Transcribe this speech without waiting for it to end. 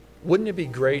Wouldn't it be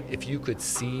great if you could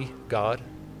see God?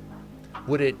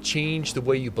 Would it change the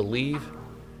way you believe?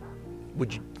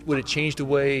 Would it change the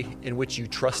way in which you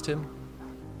trust Him?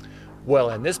 Well,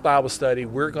 in this Bible study,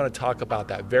 we're going to talk about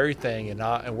that very thing,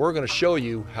 and we're going to show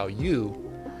you how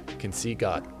you can see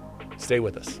God. Stay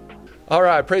with us. All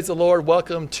right, praise the Lord.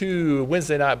 Welcome to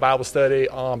Wednesday night Bible study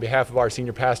on behalf of our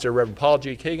senior pastor, Reverend Paul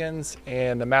G. Higgins,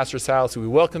 and the Master's House. We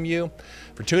welcome you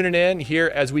for tuning in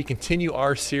here as we continue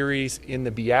our series in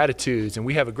the Beatitudes. And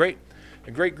we have a great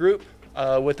group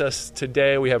with us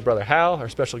today. We have Brother Hal, our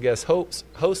special guest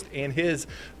host, and his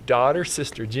daughter,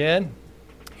 Sister Jen,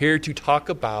 here to talk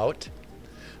about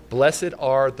blessed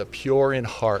are the pure in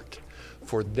heart,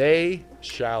 for they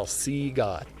shall see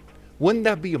God. Wouldn't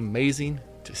that be amazing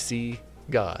to see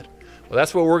God? Well,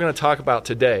 that's what we're going to talk about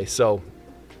today. So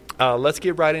let's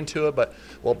get right into it. But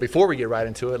before we get right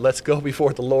into it, let's go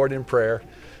before the Lord in prayer,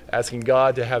 asking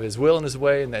God to have His will and His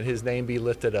way and that His name be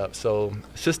lifted up. So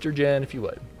Sister Jen, if you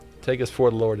would, take us before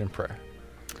the Lord in prayer.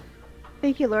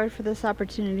 Thank you, Lord, for this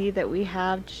opportunity that we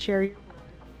have to share your word.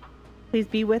 Please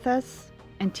be with us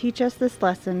and teach us this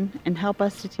lesson and help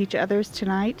us to teach others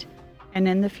tonight and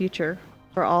in the future.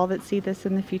 For all that see this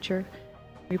in the future,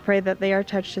 we pray that they are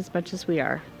touched as much as we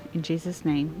are. In Jesus'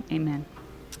 name, amen.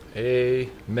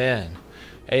 Amen.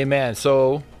 Amen.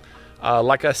 So,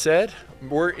 like I said,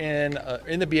 we're in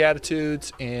the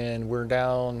Beatitudes, and we're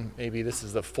down, maybe this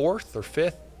is the fourth or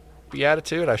fifth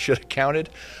Beatitude. I should have counted.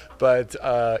 But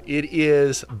it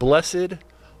is, blessed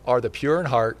are the pure in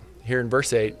heart. Here in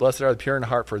verse 8, blessed are the pure in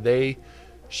heart, for they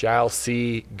shall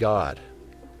see God.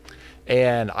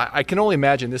 And I can only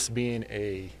imagine this being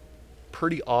a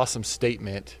pretty awesome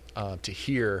statement to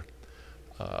hear,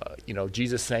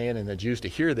 Jesus saying, and the Jews to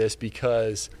hear this,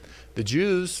 because the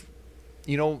Jews,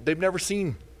 they've never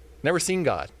seen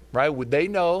God, right? Would they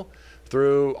know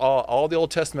through all the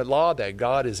Old Testament law that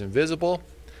God is invisible?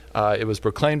 It was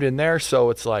proclaimed in there,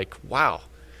 so it's like, wow,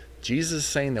 Jesus is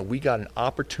saying that we got an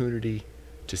opportunity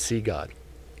to see God.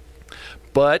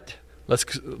 But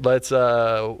let's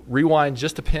rewind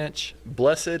just a pinch.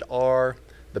 Blessed are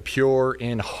the pure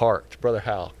in heart. Brother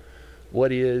Hal,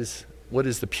 what is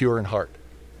the pure in heart?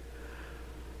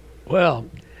 Well,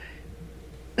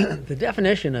 the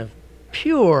definition of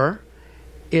pure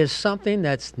is something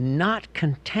that's not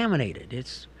contaminated.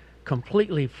 It's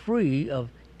completely free of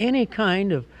any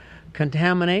kind of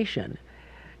contamination.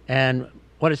 And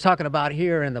what it's talking about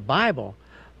here in the Bible,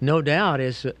 no doubt,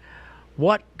 is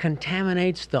what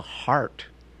contaminates the heart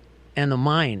and the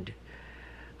mind.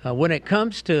 When it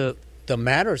comes to the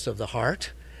matters of the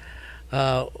heart,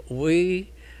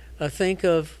 we think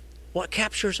of what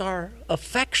captures our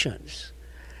affections.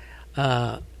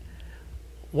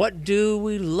 What do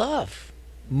we love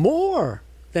more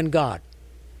than God?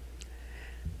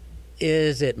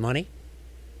 Is it money?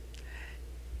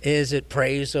 Is it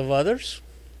praise of others?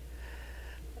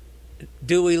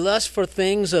 Do we lust for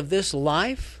things of this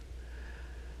life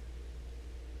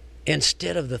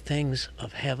instead of the things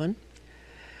of heaven?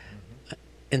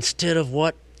 Instead of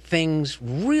what things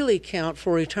really count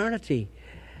for eternity?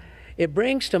 It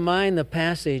brings to mind the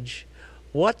passage,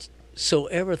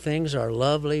 whatsoever things are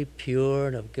lovely, pure,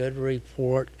 and of good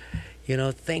report,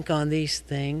 think on these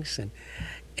things.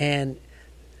 And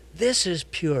this is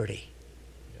purity.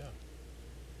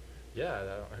 Yeah,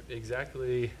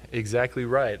 exactly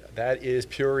right. That is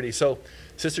purity. So,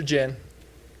 Sister Jen,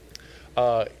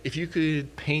 if you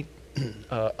could paint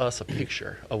us a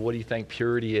picture of what do you think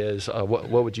purity is, how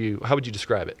would you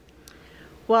describe it?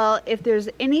 Well, if there's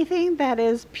anything that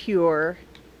is pure,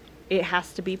 it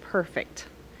has to be perfect.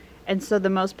 And so the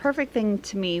most perfect thing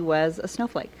to me was a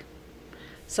snowflake.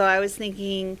 So I was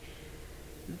thinking,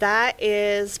 that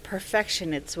is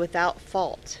perfection. It's without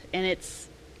fault. And it's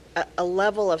a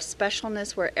level of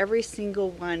specialness where every single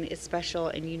one is special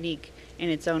and unique in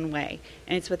its own way.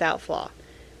 And it's without flaw.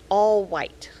 All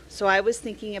white. So I was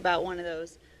thinking about one of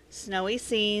those snowy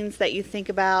scenes that you think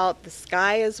about. The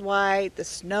sky is white, the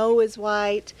snow is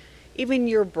white, even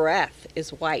your breath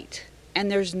is white,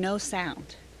 and there's no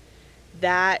sound.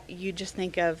 That you just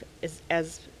think of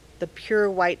as the pure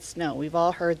white snow. We've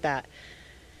all heard that.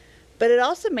 But it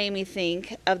also made me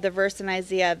think of the verse in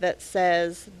Isaiah that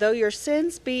says, though your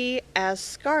sins be as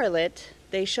scarlet,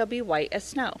 they shall be white as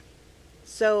snow.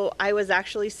 So I was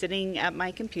actually sitting at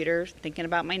my computer thinking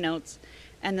about my notes,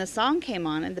 and the song came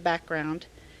on in the background,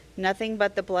 Nothing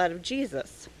But the Blood of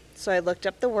Jesus. So I looked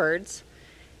up the words,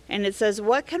 and it says,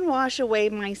 what can wash away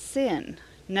my sin?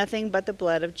 Nothing but the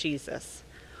blood of Jesus.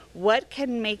 What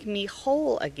can make me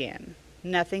whole again?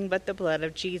 Nothing but the blood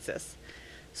of Jesus.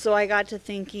 So I got to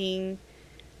thinking,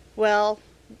 well,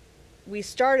 we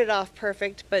started off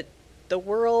perfect, but the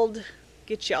world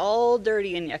gets you all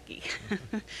dirty and yucky.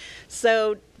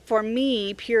 So for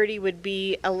me, purity would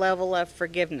be a level of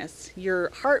forgiveness. Your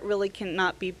heart really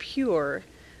cannot be pure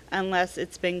unless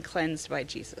it's been cleansed by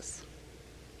Jesus.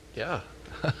 Yeah.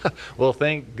 Well,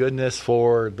 thank goodness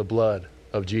for the blood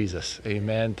of Jesus.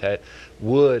 Amen. That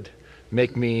would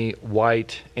make me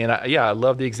white. And I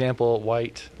love the example,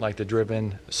 white like the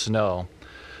driven snow.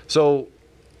 So,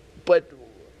 but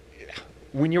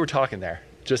when you were talking there,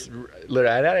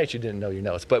 I actually didn't know your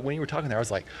notes, but when you were talking there, I was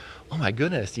like, oh my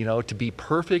goodness, to be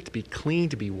perfect, to be clean,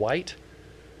 to be white.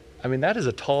 I mean, that is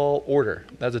a tall order.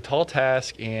 That's a tall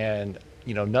task. And,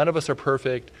 none of us are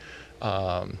perfect.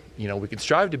 We can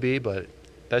strive to be, but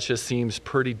that just seems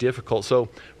pretty difficult. So,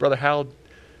 Brother Hal,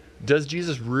 does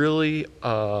Jesus really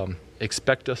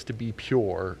expect us to be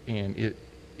pure? And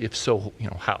if so,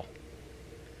 how?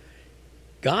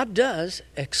 God does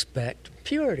expect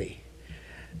purity,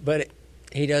 but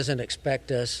he doesn't expect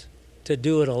us to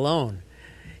do it alone.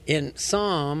 In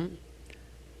Psalm,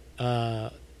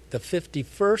 the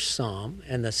 51st Psalm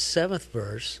and the 7th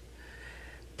verse,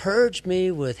 purge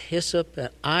me with hyssop and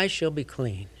I shall be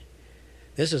clean.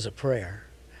 This is a prayer.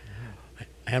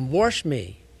 And wash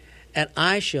me and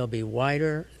I shall be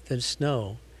whiter than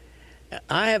snow.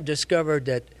 I have discovered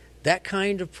that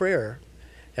kind of prayer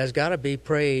has got to be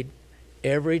prayed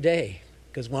every day.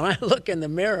 Because when I look in the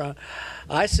mirror,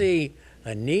 I see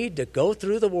a need to go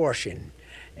through the washing.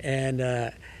 And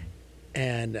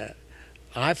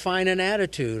I find an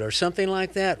attitude or something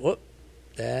like that. Whoop,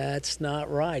 that's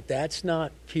not right. That's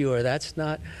not pure. That's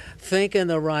not thinking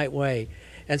the right way.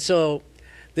 And so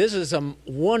this is a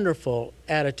wonderful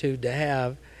attitude to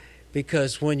have,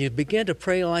 because when you begin to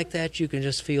pray like that, you can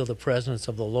just feel the presence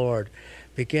of the Lord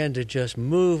begin to just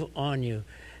move on you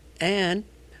and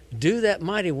do that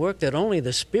mighty work that only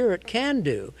the Spirit can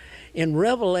do. In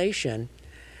Revelation,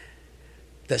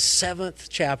 the 7th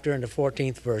chapter and the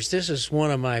 14th verse, this is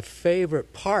one of my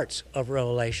favorite parts of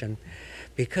Revelation,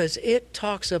 because it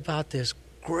talks about this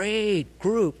great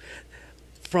group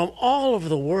from all over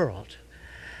the world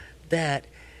that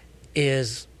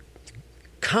is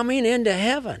coming into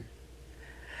heaven.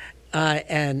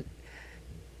 And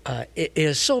it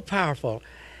is so powerful.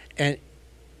 And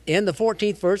in the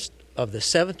 14th verse of the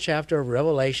 7th chapter of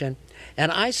Revelation,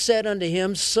 and I said unto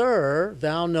him, Sir,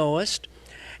 thou knowest.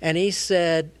 And he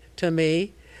said to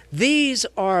me, These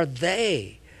are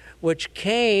they which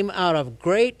came out of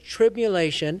great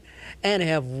tribulation and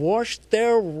have washed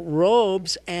their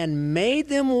robes and made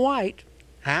them white.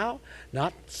 How?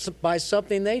 Not by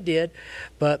something they did,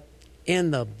 but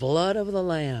in the blood of the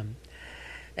Lamb.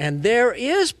 And there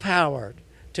is power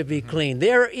to be clean.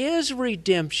 There is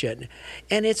redemption.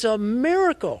 And it's a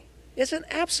miracle. It's an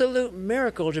absolute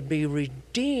miracle to be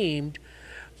redeemed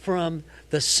from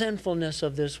the sinfulness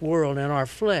of this world and our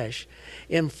flesh.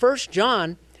 In 1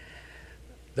 John,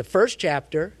 the 1st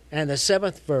chapter and the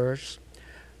 7th verse,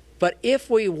 but if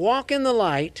we walk in the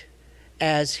light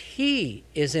as he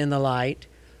is in the light,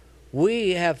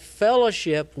 we have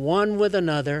fellowship one with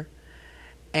another,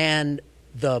 and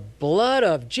the blood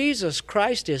of Jesus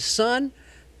Christ, his Son,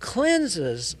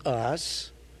 cleanses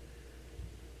us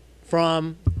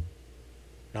from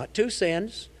not 2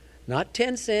 sins, not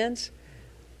 10 sins,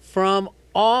 from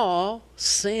all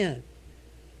sin.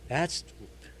 That's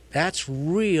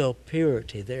real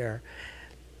purity there.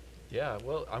 Yeah,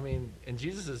 well, I mean, and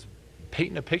Jesus is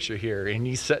painting a picture here, and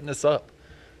he's setting us up.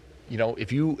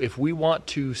 If we want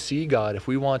to see God, if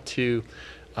we want to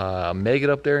make it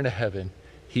up there into heaven,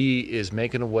 he is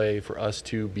making a way for us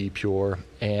to be pure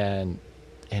and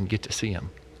get to see him.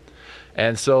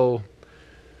 And so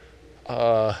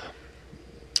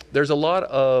there's a lot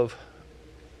of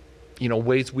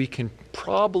ways we can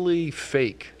probably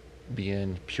fake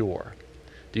being pure.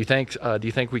 Do you think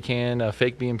we can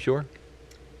fake being pure?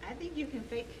 I think you can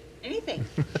fake anything.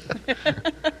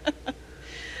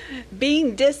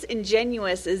 Being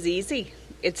disingenuous is easy.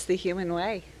 It's the human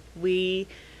way. We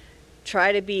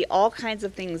try to be all kinds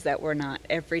of things that we're not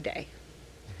every day.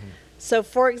 Mm-hmm. So,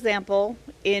 for example,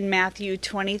 in Matthew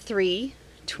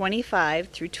 23:25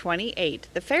 through 28,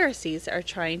 the Pharisees are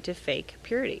trying to fake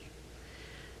purity.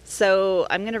 So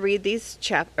I'm going to read these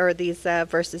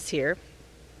verses here.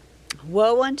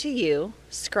 Woe unto you,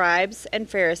 scribes and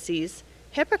Pharisees,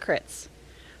 hypocrites!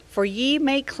 For ye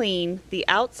make clean the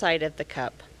outside of the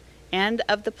cup and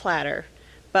of the platter,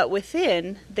 but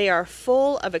within they are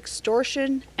full of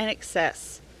extortion and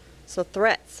excess, so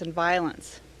threats and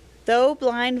violence. Thou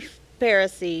blind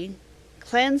Pharisee,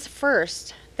 cleanse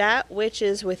first that which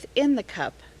is within the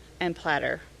cup and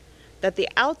platter, that the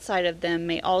outside of them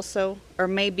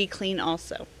may be clean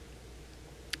also.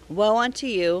 Woe unto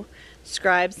you,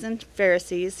 scribes and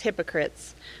Pharisees,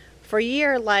 hypocrites, for ye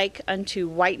are like unto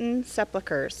whitened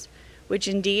sepulchres, which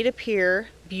indeed appear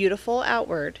beautiful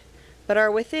outward, but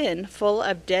are within full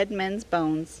of dead men's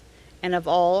bones, and of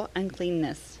all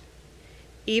uncleanness.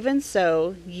 Even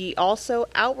so ye also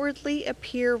outwardly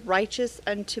appear righteous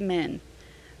unto men,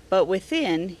 but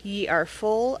within ye are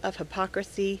full of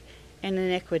hypocrisy and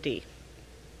iniquity.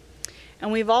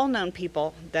 And we've all known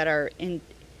people that are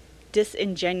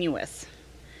disingenuous.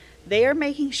 They are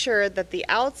making sure that the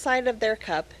outside of their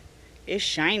cup is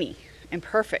shiny and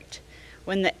perfect,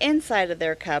 when the inside of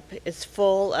their cup is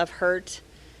full of hurt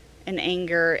and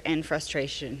anger and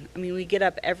frustration. I mean, we get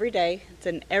up every day. It's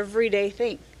an everyday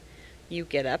thing. You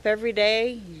get up every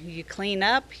day, you clean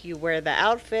up, you wear the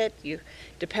outfit,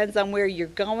 depends on where you're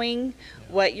going,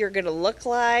 what you're going to look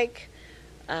like,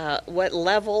 what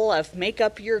level of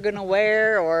makeup you're going to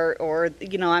wear, or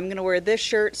I'm going to wear this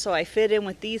shirt so I fit in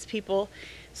with these people.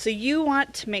 So you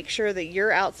want to make sure that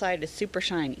your outside is super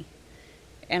shiny.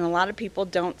 And a lot of people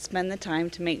don't spend the time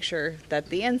to make sure that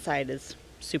the inside is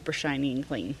super shiny and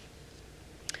clean.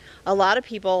 A lot of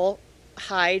people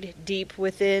hide deep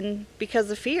within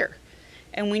because of fear.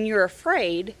 And when you're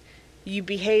afraid, you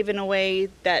behave in a way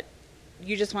that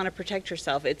you just want to protect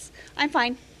yourself. I'm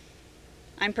fine.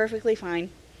 I'm perfectly fine.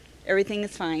 Everything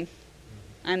is fine.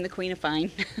 I'm the queen of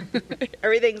fine.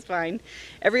 Everything's fine.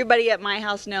 Everybody at my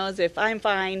house knows if I'm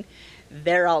fine,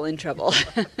 they're all in trouble.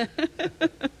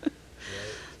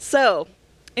 So,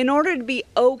 in order to be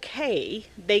okay,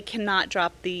 they cannot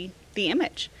drop the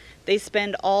image. They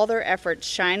spend all their efforts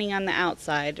shining on the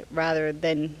outside rather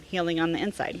than healing on the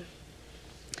inside.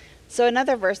 So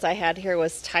another verse I had here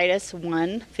was Titus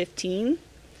 1:15.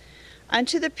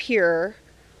 Unto the pure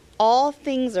all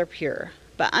things are pure,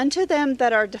 but unto them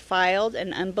that are defiled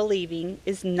and unbelieving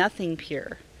is nothing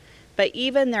pure, but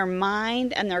even their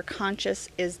mind and their conscience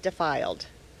is defiled.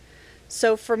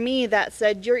 So for me, that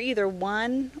said, you're either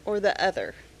one or the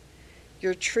other.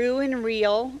 You're true and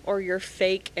real, or you're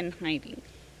fake and hiding.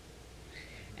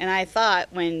 And I thought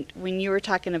when you were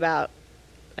talking about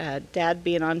Dad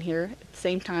being on here at the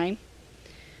same time,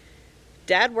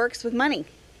 Dad works with money.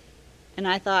 And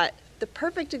I thought, the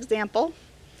perfect example,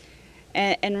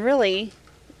 and really,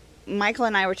 Michael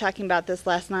and I were talking about this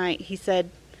last night. He said,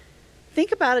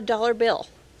 think about a dollar bill.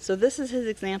 So this is his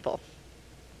example.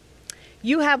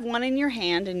 You have one in your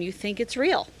hand and you think it's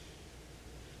real.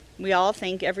 We all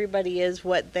think everybody is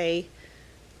what they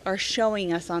are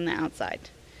showing us on the outside.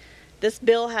 This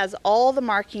bill has all the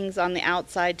markings on the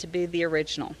outside to be the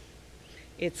original.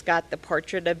 It's got the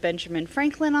portrait of Benjamin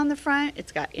Franklin on the front.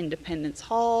 It's got Independence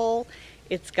Hall.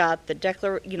 It's got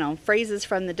the phrases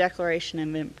from the Declaration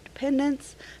of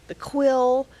Independence, the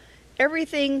quill.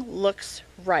 Everything looks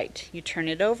right. You turn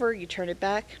it over, you turn it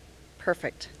back,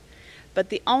 perfect. But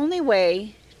the only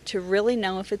way to really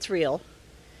know if it's real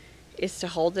is to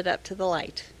hold it up to the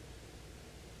light.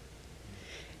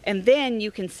 And then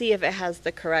you can see if it has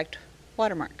the correct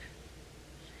watermark.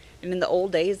 And in the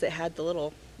old days, it had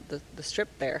the strip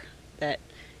there that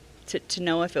to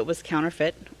know if it was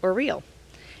counterfeit or real.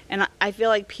 And I feel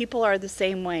like people are the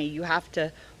same way. You have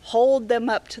to hold them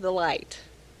up to the light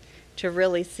to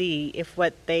really see if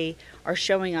what they are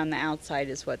showing on the outside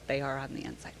is what they are on the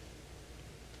inside.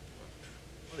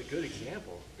 What a good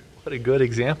example. What a good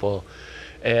example.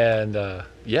 And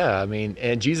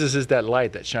and Jesus is that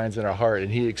light that shines in our heart,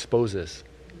 and he exposes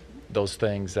those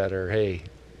things that are, hey,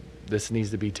 this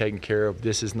needs to be taken care of.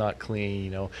 This is not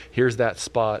clean. Here's that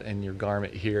spot in your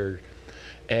garment here.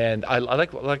 And I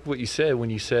like what you said when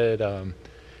you said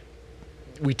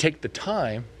we take the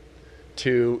time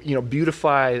to,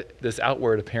 beautify this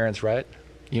outward appearance, right?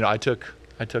 I took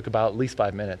about at least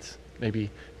 5 minutes, maybe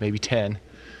 10,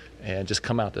 and just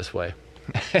come out this way.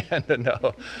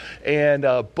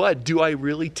 But do I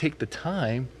really take the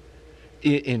time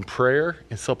in prayer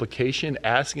and supplication,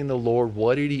 asking the Lord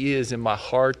what it is in my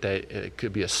heart that it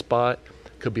could be a spot,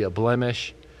 could be a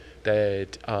blemish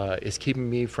that is keeping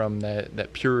me from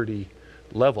that purity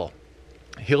level?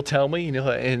 He'll tell me,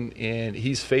 and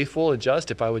he's faithful and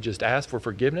just if I would just ask for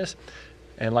forgiveness.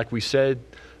 And like we said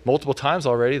multiple times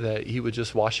already, that he would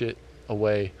just wash it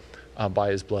away by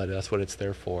his blood. That's what it's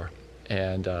there for.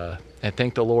 And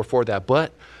thank the Lord for that.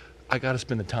 But I got to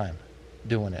spend the time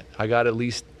doing it. I got to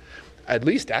at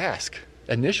least ask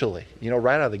initially,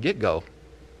 right out of the get-go.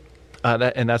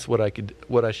 That's what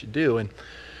I should do.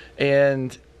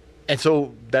 And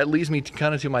so that leads me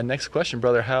to my next question,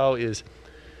 brother. How is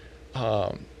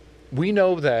we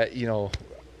know that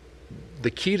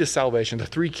the key to salvation, the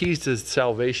 3 keys to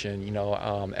salvation,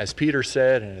 as Peter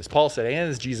said and as Paul said and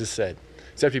as Jesus said,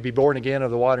 except you be born again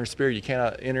of the water and spirit, you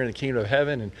cannot enter in the kingdom of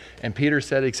heaven. And Peter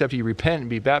said, except you repent and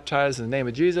be baptized in the name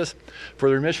of Jesus for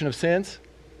the remission of sins,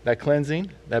 that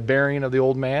cleansing, that burying of the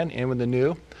old man in with the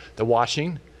new, the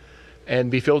washing,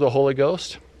 and be filled with the Holy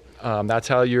Ghost. That's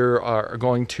how you're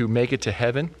going to make it to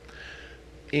heaven.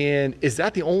 And is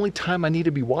that the only time I need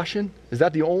to be washing? Is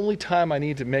that the only time I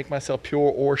need to make myself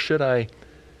pure? Or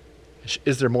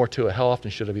is there more to it? How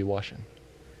often should I be washing?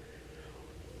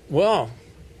 Well,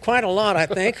 quite a lot, I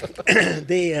think.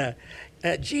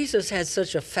 Jesus had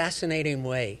such a fascinating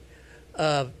way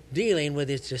of dealing with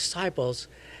his disciples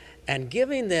and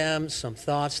giving them some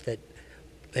thoughts that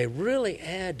they really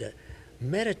had to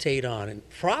meditate on. And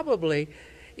probably,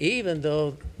 even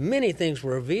though many things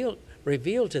were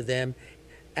revealed to them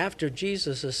after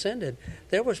Jesus ascended,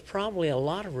 there was probably a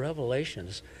lot of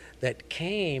revelations that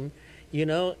came,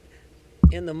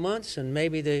 in the months and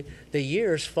maybe the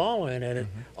years following, and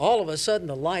all of a sudden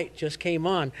the light just came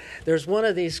on. There's one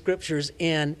of these scriptures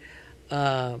in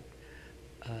John,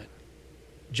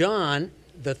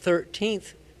 the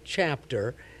 13th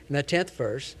chapter, in the 10th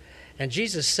verse, and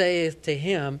Jesus saith to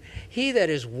him, He that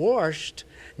is washed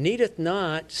needeth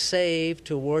not save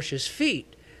to wash his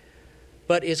feet,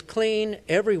 but is clean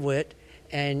every whit,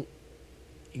 and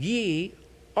ye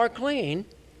are clean,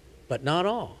 but not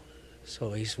all.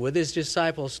 So he's with his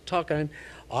disciples talking.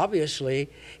 Obviously,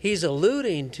 he's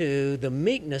alluding to the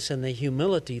meekness and the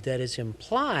humility that is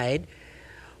implied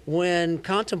when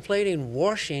contemplating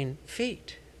washing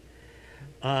feet.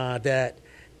 And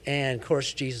of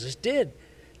course, Jesus did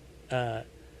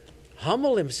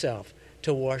humble himself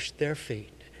to wash their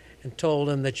feet and told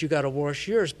them that you got to wash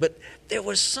yours. But there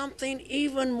was something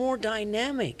even more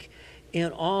dynamic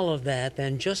in all of that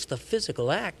than just the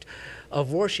physical act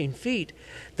of washing feet.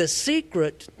 The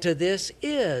secret to this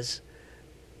is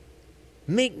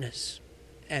meekness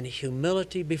and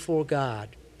humility before God.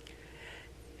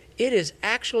 It is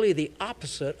actually the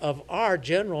opposite of our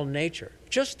general nature,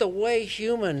 just the way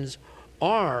humans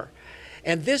are.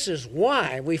 And this is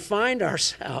why we find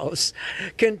ourselves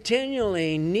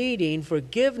continually needing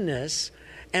forgiveness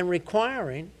and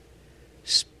requiring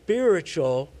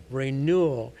spiritual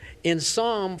renewal. In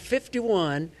Psalm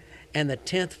 51 and the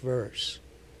 10th verse,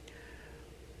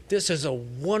 this is a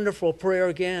wonderful prayer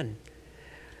again.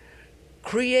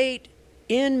 Create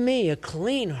in me a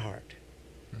clean heart,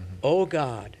 O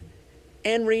God,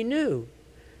 and renew.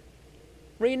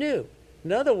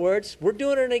 In other words, we're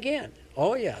doing it again.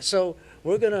 Oh, yeah. So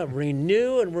we're going to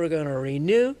renew, and we're going to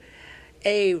renew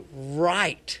a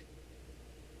right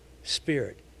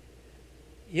spirit.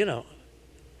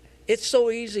 It's so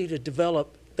easy to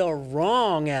develop the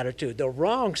wrong attitude, the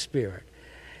wrong spirit,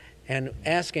 and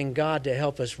asking God to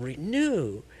help us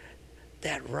renew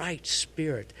that right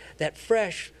spirit, that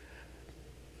fresh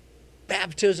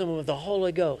baptism of the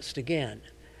Holy Ghost again,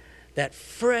 that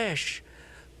fresh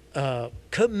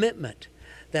commitment,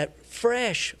 that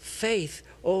fresh faith.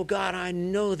 Oh, God, I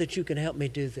know that you can help me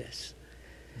do this.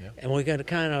 Yep. And we're going to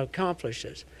kind of accomplish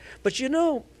this. But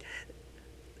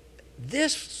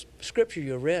this scripture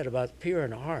you read about pure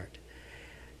in heart,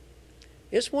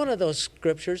 it's one of those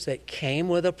scriptures that came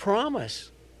with a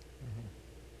promise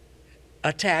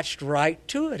attached right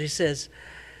to it. It says,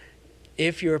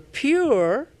 if you're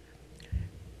pure,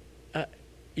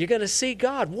 you're going to see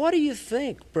God. What do you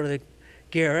think, Brother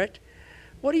Garrett?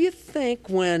 What do you think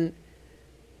when,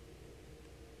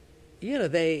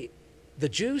 the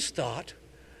Jews thought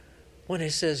when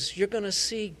it says you're going to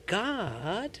see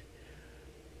God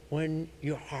when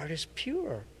your heart is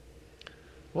pure?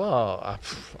 Well,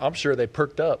 I'm sure they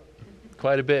perked up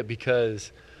quite a bit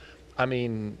because,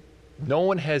 no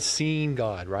one has seen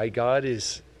God, right? God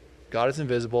is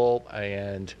invisible,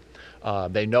 and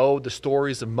they know the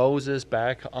stories of Moses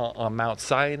back on Mount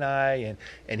Sinai,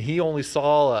 and he only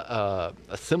saw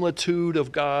a similitude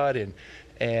of God,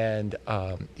 and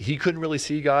he couldn't really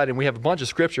see God. And we have a bunch of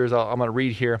scriptures I'm going to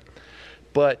read here.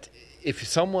 But if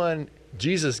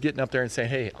Jesus getting up there and saying,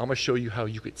 hey, I'm going to show you how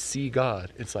you could see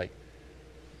God, it's like,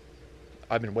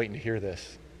 I've been waiting to hear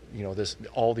this, this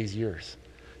all these years.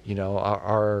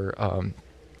 Our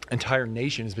entire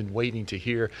nation has been waiting to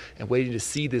hear and waiting to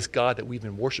see this God that we've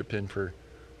been worshiping for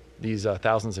these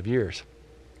thousands of years.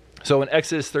 So in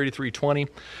Exodus 33:20,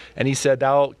 and he said,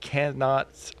 thou cannot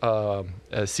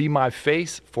see my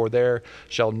face, for there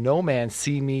shall no man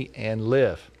see me and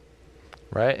live.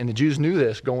 Right? And the Jews knew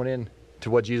this going into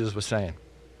what Jesus was saying.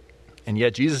 And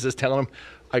yet Jesus is telling them,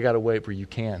 I got a way where you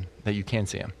can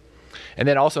see him. And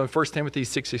then also in 1 Timothy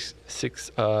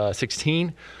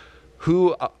 6:16,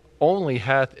 who only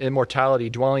hath immortality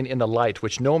dwelling in the light,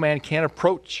 which no man can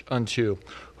approach unto,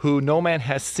 who no man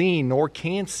has seen nor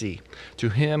can see, to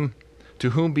whom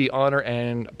be honor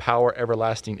and power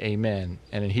everlasting. Amen.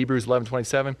 And in Hebrews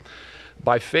 11:27,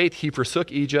 by faith he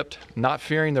forsook Egypt, not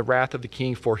fearing the wrath of the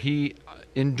king, for he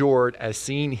endured as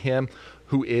seeing him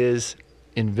who is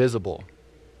invisible.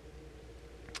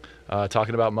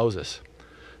 Talking about Moses.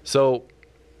 So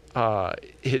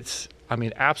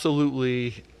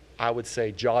absolutely, I would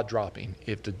say jaw-dropping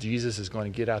if Jesus is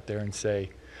going to get out there and say,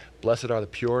 blessed are the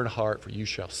pure in heart, for you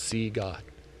shall see God.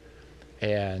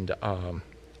 And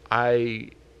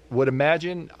I would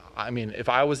imagine, if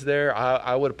I was there,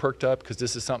 I would have perked up, because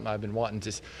this is something I've been wanting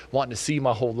to see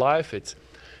my whole life. It's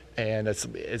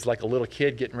like a little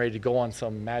kid getting ready to go on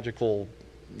some magical,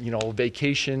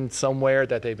 vacation somewhere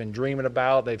that they've been dreaming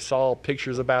about. They've saw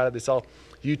pictures about it. They saw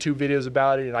YouTube videos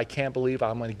about it, and I can't believe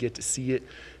I'm going to get to see it,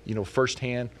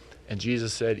 firsthand. And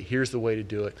Jesus said, here's the way to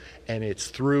do it. And it's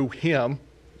through him.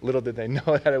 Little did they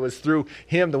know that it was through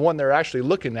him, the one they're actually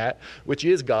looking at, which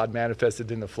is God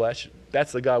manifested in the flesh.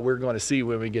 That's the God we're going to see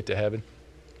when we get to heaven.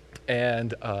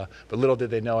 And but little did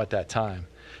they know at that time.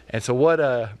 And so what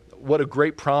a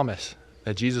great promise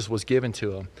that Jesus was given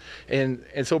to him.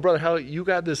 And so, Brother Hal, you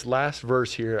got this last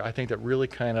verse here, I think, that really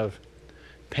kind of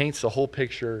paints the whole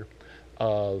picture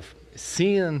of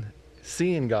seeing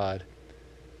God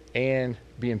and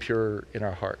being pure in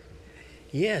our heart.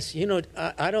 Yes,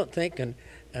 I don't think, and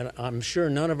I'm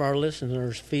sure none of our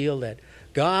listeners feel that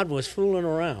God was fooling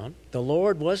around. The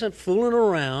Lord wasn't fooling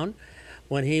around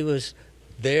when he was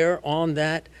there on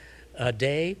that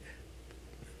day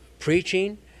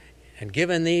preaching and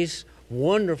giving these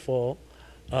wonderful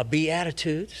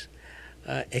Beatitudes.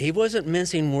 He wasn't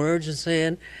mincing words and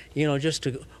saying, just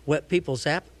to whet people's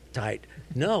appetite.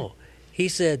 No, he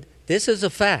said, this is a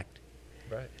fact.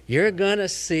 Right. You're going to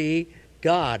see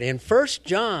God. In 1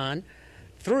 John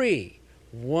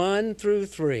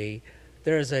 3:1-3,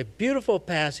 there's a beautiful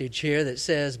passage here that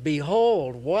says,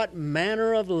 behold, what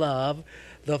manner of love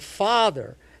the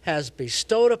Father has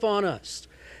bestowed upon us,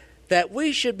 that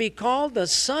we should be called the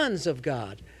sons of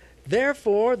God.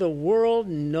 Therefore the world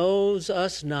knows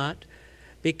us not,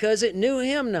 because it knew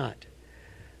him not.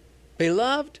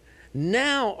 Beloved,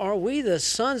 now are we the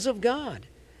sons of God,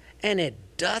 and it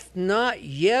doth not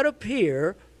yet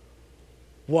appear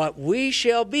what we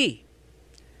shall be.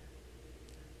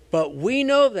 But we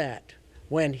know that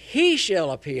when he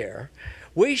shall appear,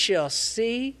 we shall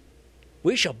be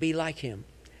like him,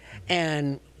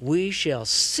 and we shall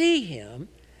see him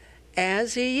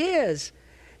as he is.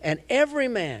 And every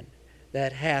man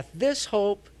that hath this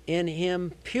hope in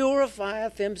him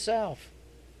purifieth himself.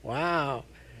 Wow.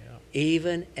 Yeah.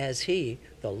 Even as he,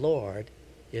 the Lord,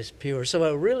 is pure. So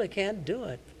it really can do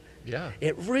it. Yeah.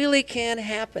 It really can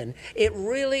happen. It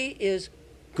really is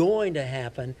going to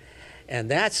happen. And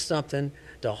that's something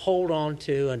to hold on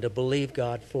to and to believe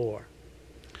God for.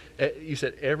 You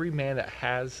said every man that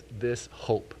has this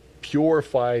hope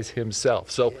purifies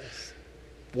himself. So yes.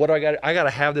 What do I got? I got to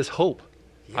have this hope.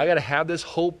 Yeah. I got to have this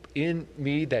hope in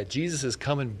me that Jesus is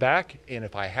coming back. And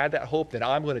if I had that hope, then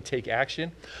I'm going to take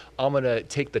action. I'm going to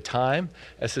take the time,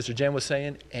 as Sister Jen was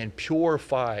saying, and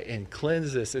purify and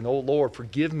cleanse this. And, oh, Lord,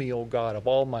 forgive me, oh God, of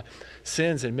all my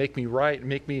sins, and make me right and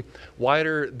make me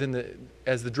whiter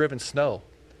as the driven snow.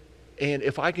 And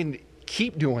if I can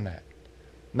keep doing that,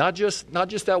 not just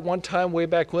that one time way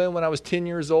back when I was 10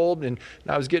 years old and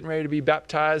I was getting ready to be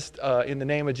baptized in the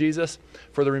name of Jesus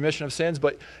for the remission of sins,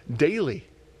 but daily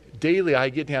I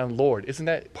get down, Lord, isn't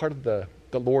that part of the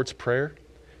Lord's Prayer?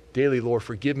 Daily, Lord,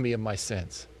 forgive me of my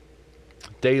sins.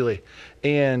 Daily.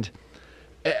 And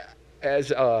as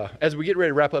we get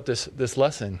ready to wrap up this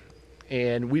lesson,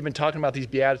 and we've been talking about these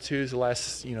Beatitudes the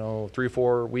last 3 or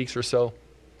 4 weeks or so,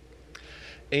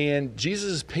 and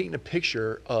Jesus is painting a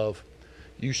picture of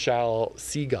you shall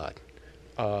see God.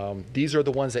 These are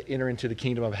the ones that enter into the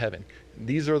kingdom of heaven.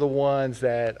 These are the ones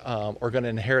that are going to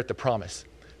inherit the promise.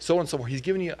 So on and so forth. He's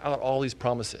giving you out all these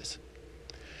promises.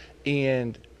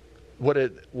 And what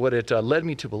it led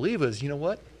me to believe is, you know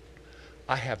what?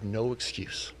 I have no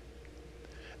excuse.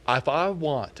 If I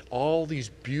want all these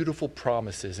beautiful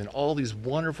promises and all these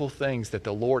wonderful things that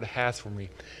the Lord has for me,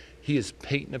 he is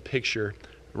painting a picture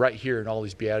right here in all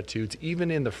these Beatitudes, even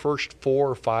in the first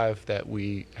 4 or 5 that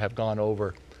we have gone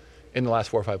over in the last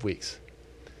 4 or 5 weeks.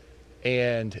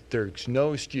 And there's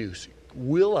no excuse.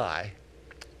 Will I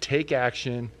take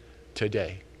action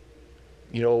today?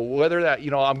 Whether that,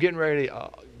 I'm getting ready to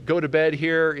go to bed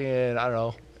here in, I don't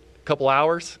know, a couple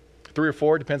hours, 3 or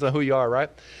 4, depends on who you are, right?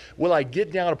 Will I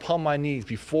get down upon my knees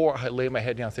before I lay my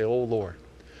head down and say, oh, Lord,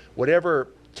 whatever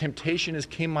temptation has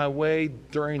came my way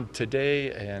during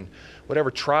today and whatever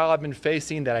trial I've been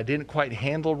facing that I didn't quite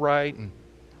handle right, and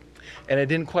And I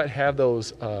didn't quite have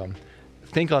those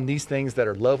think on these things that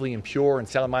are lovely and pure and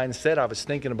sound mind. Instead, I was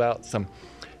thinking about some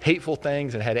hateful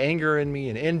things and had anger in me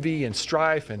and envy and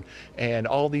strife and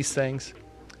all these things.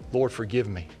 Lord, forgive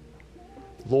me.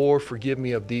 Lord, forgive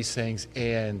me of these things.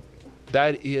 And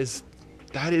that is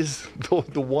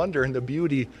the wonder and the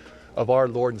beauty of our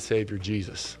Lord and Savior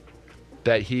Jesus,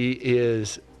 that he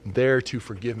is there to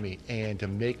forgive me and to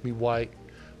make me white.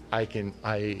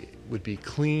 I would be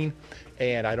clean,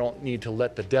 and I don't need to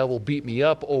let the devil beat me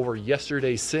up over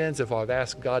yesterday's sins if I've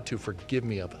asked God to forgive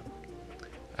me of them.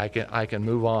 I can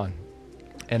move on.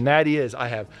 And that is, I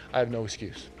have no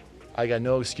excuse. I got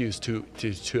no excuse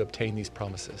to obtain these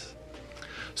promises.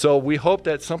 So we hope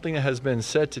that something that has been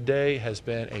said today has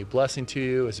been a blessing to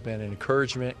you, has been an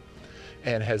encouragement,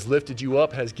 and has lifted you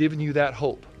up, has given you that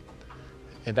hope.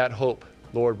 And that hope,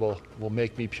 Lord, will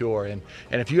make me pure. And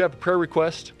if you have a prayer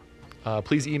request,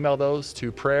 please email those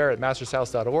to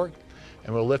prayer@mastershouse.org,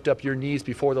 and we'll lift up your needs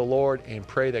before the Lord and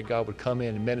pray that God would come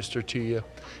in and minister to you,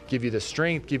 give you the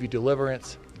strength, give you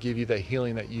deliverance, give you the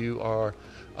healing that you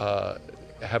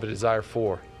have a desire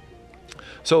for.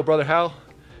 So, Brother Hal,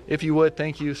 if you would,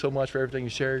 thank you so much for everything you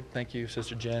shared. Thank you,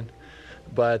 Sister Jen.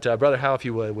 But Brother Hal, if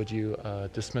you would you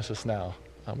dismiss us now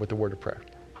with the word of prayer?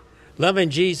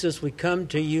 Loving Jesus, we come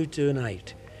to you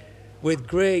tonight with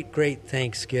great, great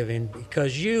thanksgiving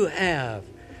because you have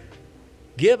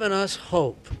given us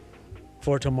hope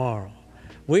for tomorrow.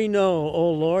 We know,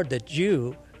 O Lord, that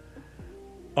you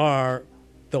are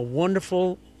the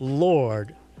wonderful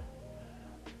Lord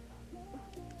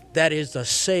that is the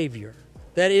Savior,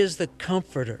 that is the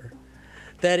Comforter,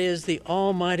 that is the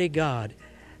Almighty God.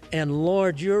 And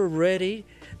Lord, you're ready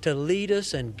to lead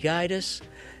us and guide us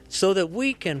so that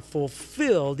we can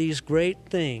fulfill these great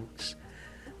things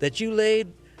that you laid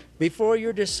before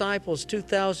your disciples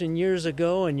 2,000 years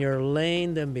ago, and you're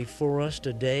laying them before us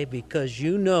today because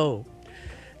you know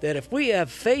that if we have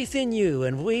faith in you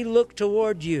and we look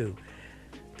toward you,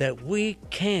 that we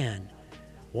can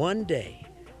one day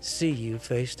see you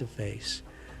face to face.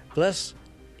 Bless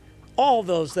all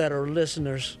those that are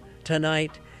listeners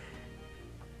tonight.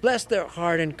 Bless their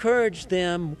heart. Encourage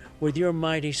them with your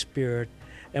mighty Spirit.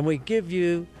 And we give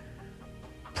you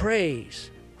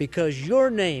praise because your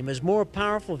name is more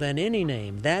powerful than any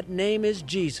name. That name is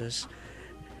Jesus.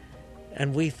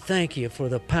 And we thank you for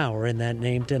the power in that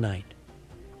name tonight.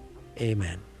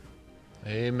 Amen.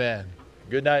 Amen.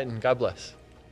 Good night and God bless.